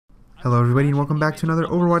Hello everybody and welcome back to another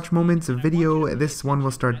Overwatch Moments video. This one will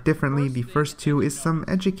start differently. The first two is some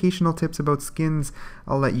educational tips about skins.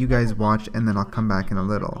 I'll let you guys watch and then I'll come back in a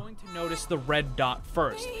little. Going to notice the red dot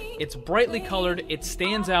first. It's brightly colored, it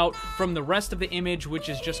stands out from the rest of the image, which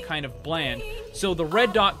is just kind of bland. So the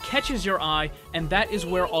red dot catches your eye and that is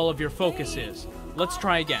where all of your focus is. Let's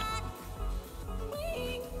try again.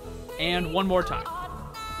 And one more time.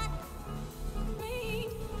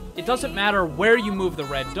 It doesn't matter where you move the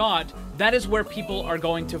red dot, that is where people are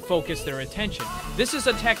going to focus their attention. This is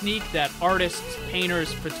a technique that artists,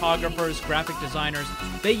 painters, photographers, graphic designers,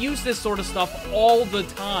 they use this sort of stuff all the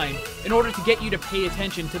time in order to get you to pay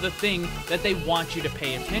attention to the thing that they want you to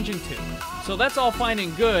pay attention to. So that's all fine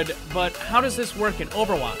and good, but how does this work in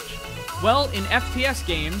Overwatch? Well, in FPS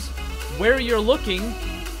games, where you're looking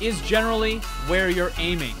is generally where you're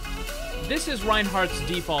aiming. This is Reinhardt's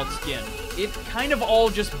default skin. It kind of all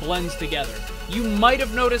just blends together. You might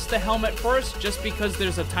have noticed the helmet first just because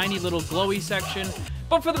there's a tiny little glowy section,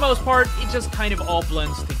 but for the most part, it just kind of all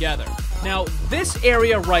blends together. Now, this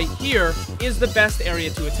area right here is the best area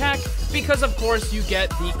to attack because, of course, you get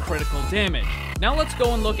the critical damage. Now let's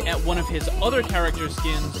go and look at one of his other character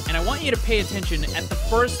skins, and I want you to pay attention at the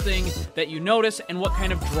first thing that you notice and what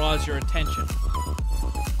kind of draws your attention.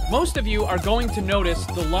 Most of you are going to notice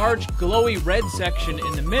the large glowy red section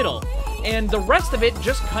in the middle, and the rest of it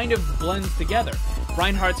just kind of blends together.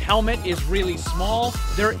 Reinhardt's helmet is really small,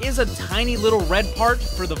 there is a tiny little red part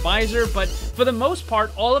for the visor, but for the most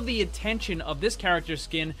part, all of the attention of this character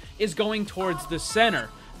skin is going towards the center.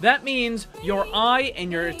 That means your eye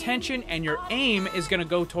and your attention and your aim is going to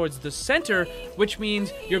go towards the center, which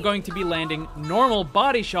means you're going to be landing normal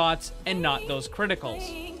body shots and not those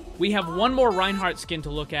criticals. We have one more Reinhardt skin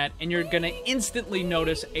to look at, and you're going to instantly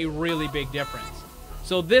notice a really big difference.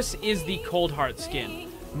 So this is the Cold Heart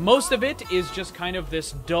skin. Most of it is just kind of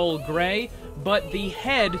this dull gray, but the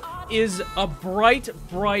head is a bright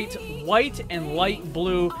white and light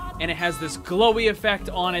blue, and it has this glowy effect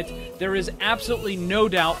on it. There is absolutely no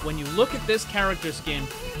doubt when you look at this character skin,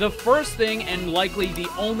 the first thing, and likely the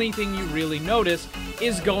only thing you really notice,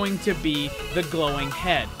 is going to be the glowing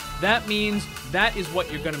head. That means that is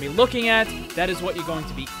what you're going to be looking at, that is what you're going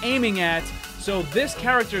to be aiming at, so this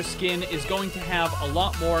character skin is going to have a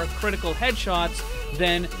lot more critical headshots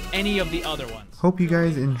than any of the other ones. Hope you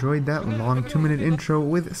guys enjoyed that long 2-minute intro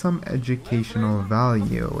with some educational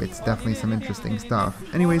value. It's definitely some interesting stuff.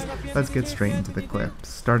 Anyways, let's get straight into the clips.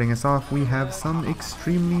 Starting us off, we have some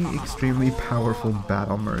extremely powerful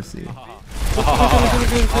battle mercy.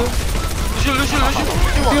 Lucio,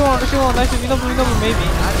 nice Winnoble, maybe.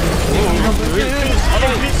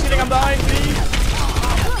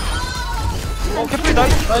 Oh, Kepri,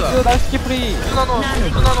 nice Kepri.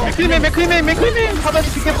 McCreamy, how about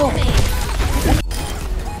you careful?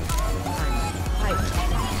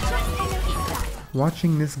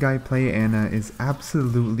 Watching this guy play Ana is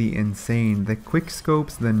absolutely insane. The quick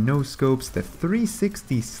scopes, the no scopes, the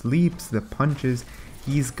 360 sleeps, the punches.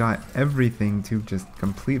 He's got everything to just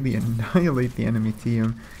completely annihilate the enemy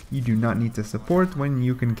team. You do not need to support when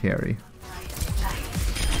you can carry.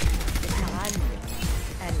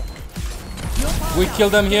 We kill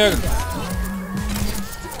them here.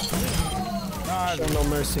 Show no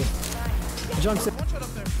mercy.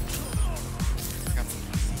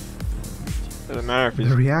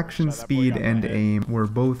 The reaction speed and aim were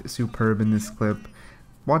both superb in this clip.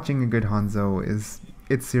 Watching a good Hanzo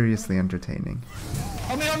it's seriously entertaining.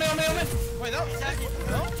 Wait,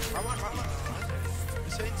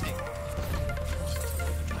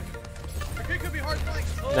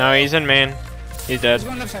 no, he's in main. He's dead.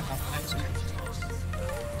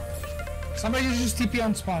 Somebody just TP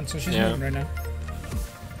on spawn, so she's moving right now.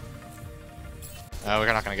 We're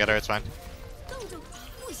not gonna get her, it's fine.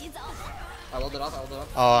 I rolled it off.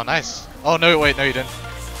 Oh, nice. Oh, no, wait, no, you didn't.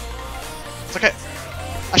 It's okay.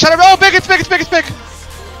 I shot it. Oh, big, it's big.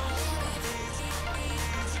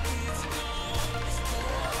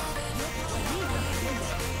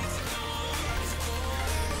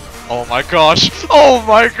 Oh my gosh. Oh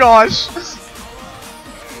my gosh.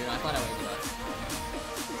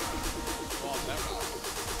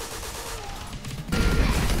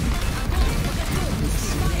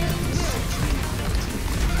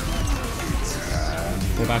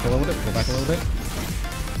 Dude, I thought I would do that. Go back a little bit.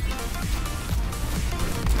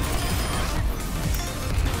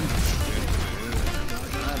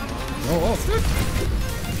 Oh, good.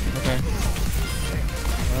 Okay.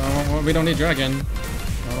 We don't need dragon.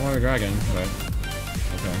 I don't want a dragon, but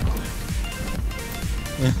okay.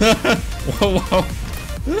 Whoa.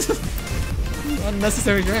 This is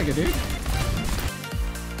unnecessary dragon, dude.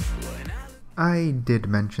 I did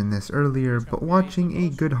mention this earlier, but watching a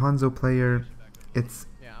good Hanzo player, it's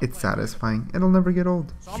satisfying. It'll never get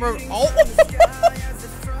old. Summer. Oh!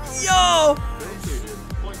 Yo!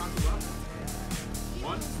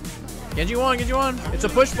 Genji one, Genji one. It's a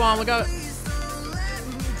push bomb. Look out.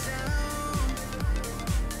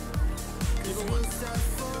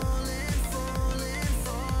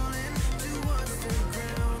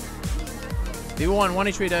 D1, 1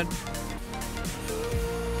 HP dead.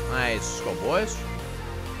 Nice. Let's go, boys.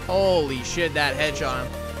 Holy shit, that headshot on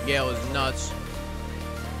him. Gale is nuts.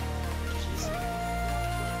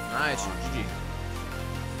 Nice. GG.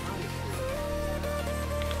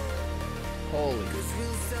 Holy.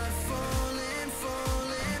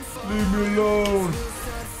 Leave me alone.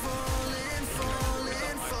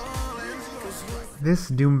 This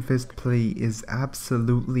Doomfist play is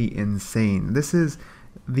absolutely insane. This is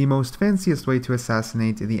the most fanciest way to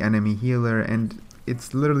assassinate the enemy healer, and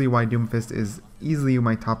it's literally why Doomfist is easily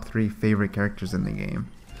my top 3 favorite characters in the game.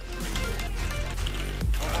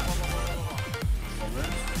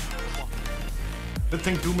 Good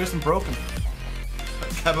thing Doom isn't broken.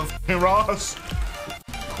 Kevin Ross.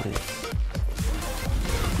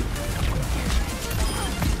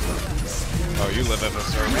 Oh, you live in a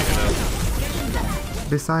server, you know.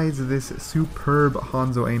 Besides this superb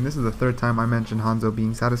Hanzo aim, this is the 3rd time I mentioned Hanzo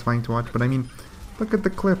being satisfying to watch, but I mean, look at the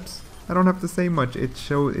clips. I don't have to say much, it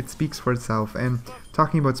speaks for itself. And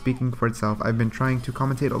talking about speaking for itself, I've been trying to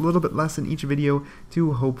commentate a little bit less in each video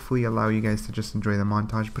to hopefully allow you guys to just enjoy the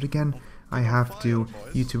montage, but again, I have to.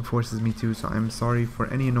 YouTube forces me to, so I'm sorry for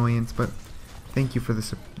any annoyance, but thank you for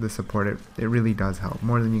the support. It really does help,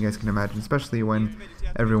 more than you guys can imagine, especially when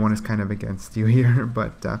everyone is kind of against you here.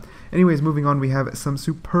 But anyways, moving on, we have some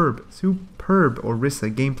superb Orisa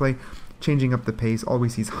gameplay, changing up the pace. All we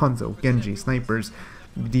see is Hanzo, Genji, snipers,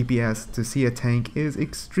 DPS. To see a tank is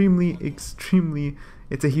extremely,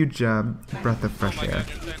 it's a huge breath of fresh air.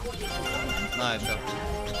 Nice.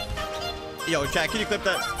 Yo, chat, can you clip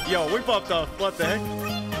that? Yo, we popped off. What the heck?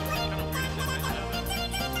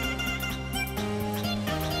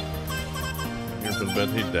 Here for the bed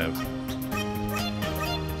heat dev.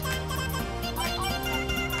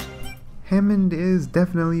 Hammond is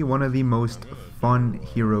definitely one of the most fun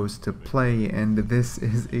heroes to play, and this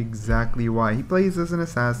is exactly why. He plays as an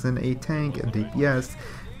assassin, a tank, a DPS,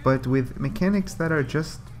 but with mechanics that are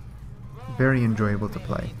just very enjoyable to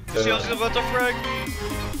play.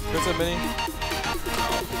 What's up, Minnie?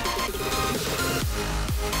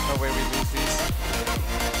 Oh wait, we lose these.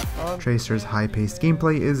 Tracer's high-paced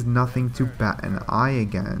gameplay is nothing to bat an eye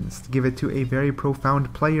against. Give it to a very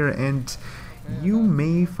profound player and you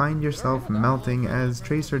may find yourself melting as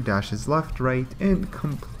Tracer dashes left, right, and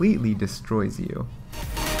completely destroys you.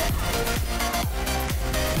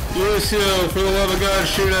 Lucio, for the love of God,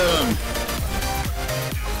 shoot at him!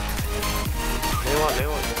 They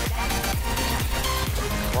want.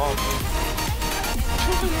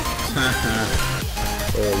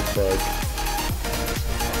 Holy fuck.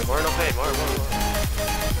 More.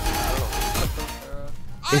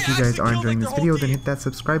 If you guys are enjoying this video, then hit that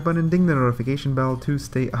subscribe button and ding the notification bell to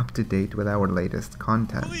stay up to date with our latest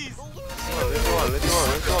content.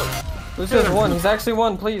 Lucio's won, he's actually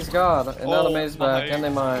won, please God. And now the maze back, and they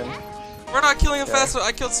mine. We're not killing him fast,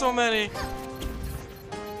 I killed so many.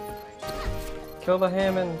 Kill the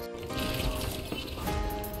Hammond.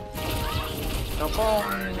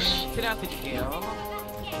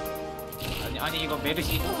 아니 이거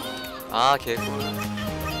메르시. 아, 개꿀.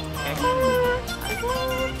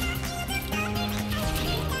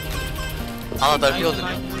 아, 날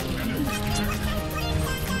피거든요.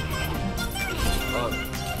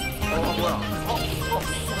 뭐야?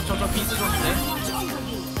 저 비스 좋은데?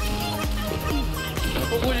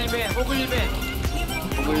 호글벤.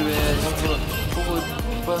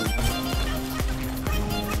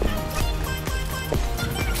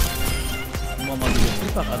 Mal wieder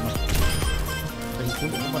Vielfach anmachen. Welchen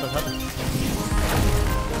Grund auch immer das hatte.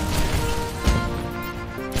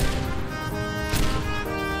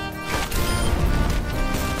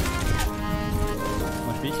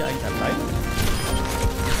 Man spielt ja eigentlich alleine.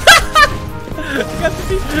 Ganze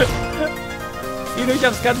Team. Ino, ich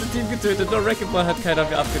hab das ganze Team getötet, nur Wrecking-Ball hat keiner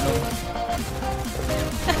mehr abgenommen.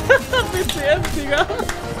 BCM, Digga.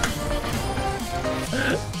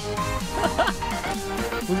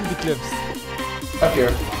 Wo sind die Clips? Up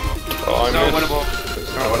here. Oh, I'm No, good. winnable.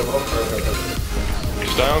 Not winnable.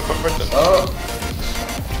 Stay on court then. Oh.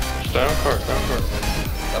 Stay on court.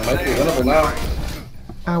 That might be winnable now.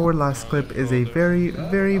 Our last clip is a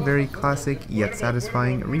very classic yet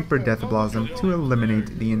satisfying Reaper Death Blossom to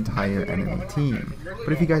eliminate the entire enemy team.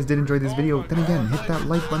 But if you guys did enjoy this video, then again, hit that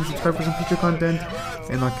like button, subscribe for some future content,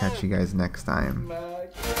 and I'll catch you guys next time.